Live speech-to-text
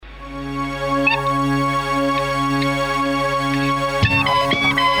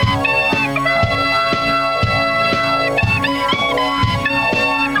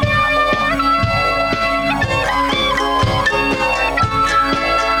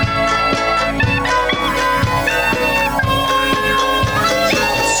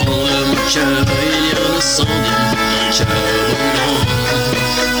cœur, il y a un incendie, un cœur brûlant.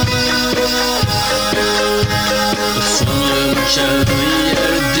 Au fond de mon cœur, il y a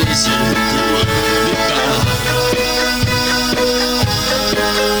le désir pour un départ.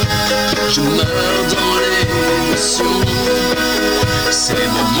 Je meurs dans l'émotion, c'est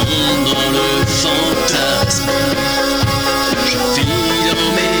mon monde dans le fantasme. Je vis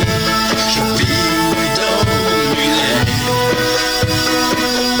dans mes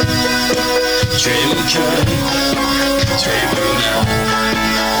Tu es mon cœur, tu es mon âme.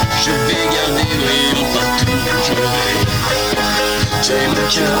 Je vais garder brillant partout où je vais. Tu es mon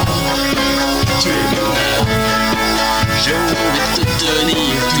cœur, tu es mon âme. Je vais te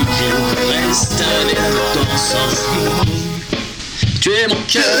tenir toujours, reste avec toi ensemble. Tu es mon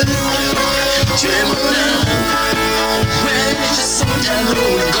cœur, tu es mon âme. Ouais, je sens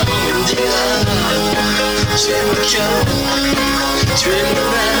l'amour comme on dira. Tu es mon cœur, tu es mon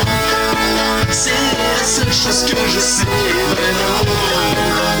âme. C'est la seule chose que je sais vraiment.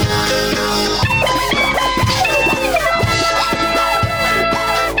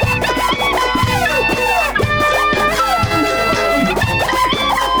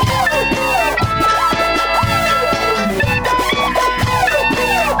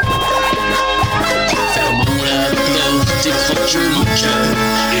 Fermons la porte et croque mon cœur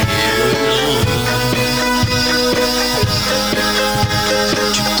et le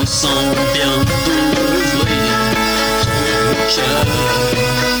Tu te sens bien pour ouvrir ton cœur.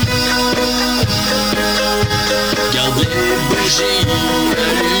 Garde les bougies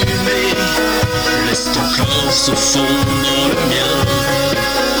allumées, laisse ton corps se fondre dans le mien.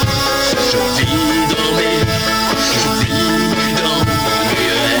 Je vis dans mes rêves.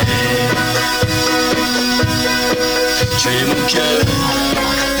 Tu es mon cœur,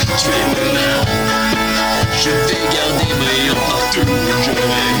 tu es mon âme. Je vais garder brillant partout où je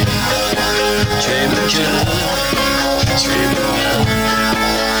vais. Tu es mon cœur, tu es mon âme.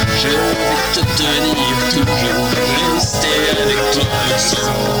 Je vais te tenir toujours, rester avec toi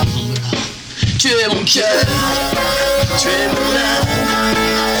ensemble. Tu es mon cœur, tu es mon âme.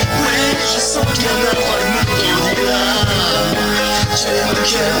 Ouais, je sens qu'il y en a pas de me grandira. Tu es mon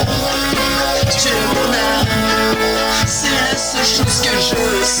cœur, tu es mon âme. C'est la seule chose que je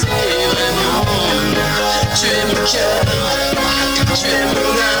sais vraiment. Tu es mon cœur, tu es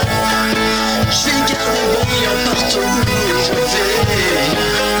mon âme. Je vais garder brillant partout où je vais.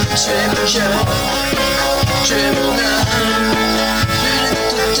 Tu es mon cœur, tu es mon âme. Je vais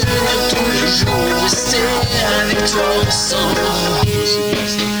te tenir tous les jours, rester avec toi ensemble.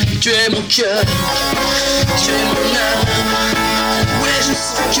 Tu es mon cœur, tu es mon âme. Ouais, je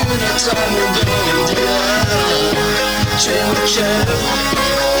sens que notre amour grandira. Tu es mon cœur,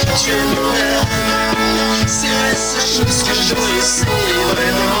 tu es mon âme. C'est la seule chose que je sais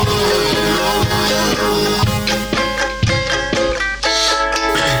vraiment.